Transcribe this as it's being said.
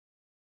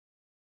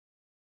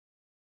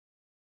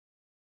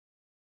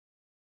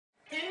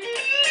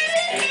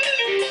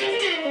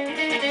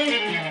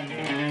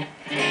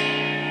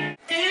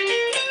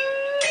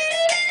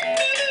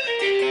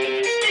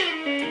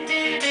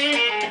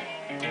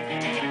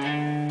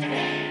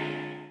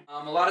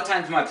A lot of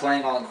times in my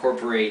playing I'll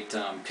incorporate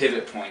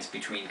pivot points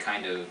between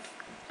kind of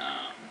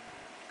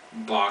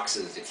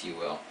boxes, if you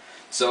will.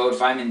 So if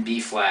I'm in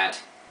B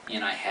flat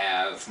and I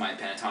have my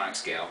pentatonic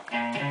scale,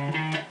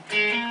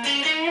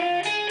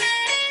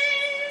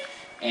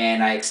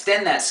 and I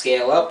extend that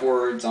scale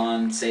upwards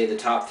on, say, the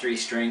top 3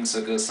 strings, so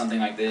it goes something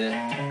like this.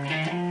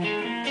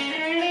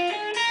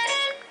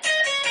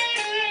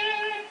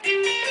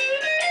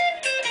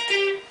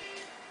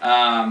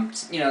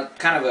 You know,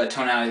 kind of a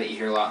tonality that you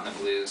hear a lot in the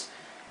blues.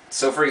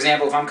 So for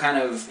example, if I'm kind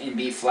of in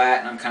B flat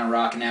and I'm kind of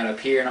rocking out up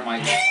here and I'm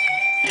like,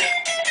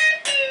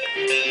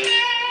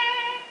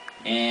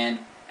 and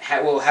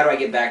how do I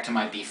get back to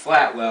my B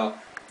flat? Well,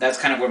 that's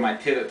kind of where my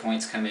pivot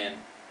points come in.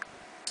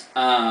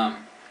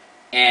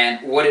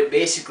 And what it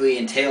basically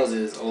entails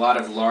is a lot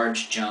of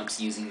large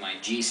jumps using my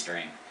G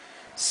string.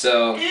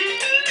 So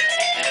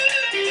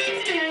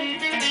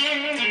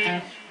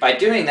by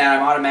doing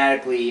that,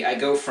 I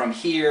go from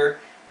here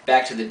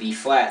back to the B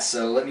flat.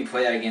 So let me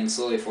play that again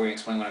slowly for you and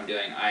explain what I'm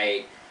doing.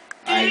 I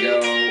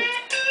go.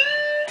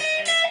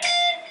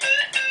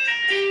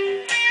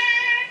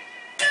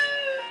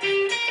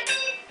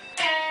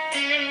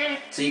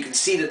 So you can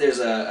see that there's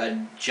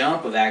a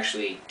jump of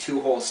actually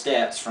 2 whole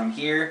steps from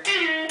here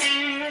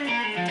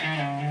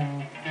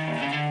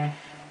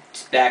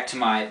back to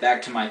my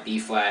B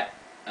flat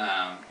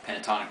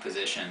pentatonic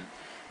position,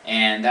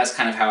 and that's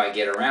kind of how I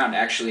get around.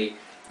 Actually,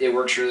 it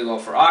works really well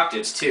for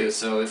octaves too.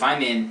 So if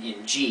I'm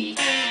in G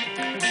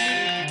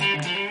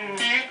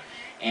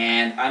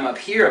and I'm up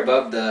here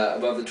above the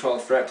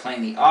 12th fret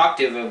playing the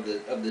octave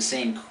of the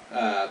same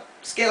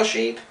scale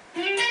shape,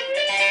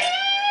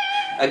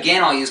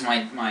 again I'll use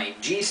my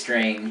G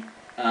string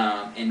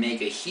and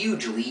make a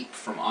huge leap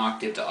from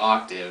octave to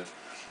octave,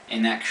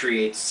 and that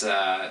creates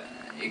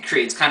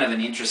kind of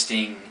an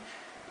interesting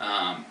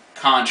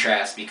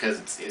contrast, because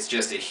it's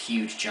just a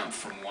huge jump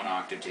from one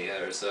octave to the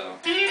other. So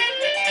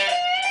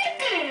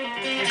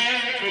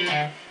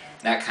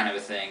that kind of a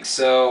thing.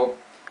 So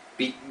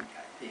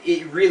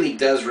it really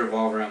does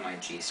revolve around my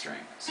G string.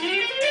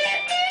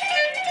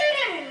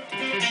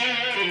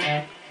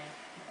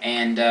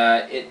 And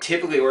it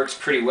typically works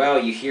pretty well.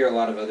 You hear a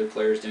lot of other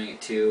players doing it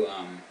too.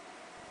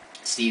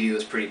 Stevie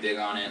was pretty big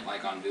on it,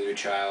 like on Voodoo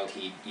Child.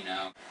 He, you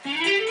know,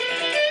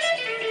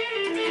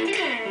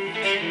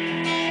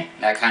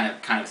 that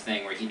kind of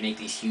thing where he'd make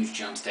these huge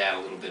jumps to add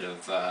a little bit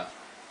of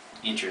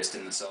interest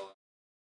in the solo.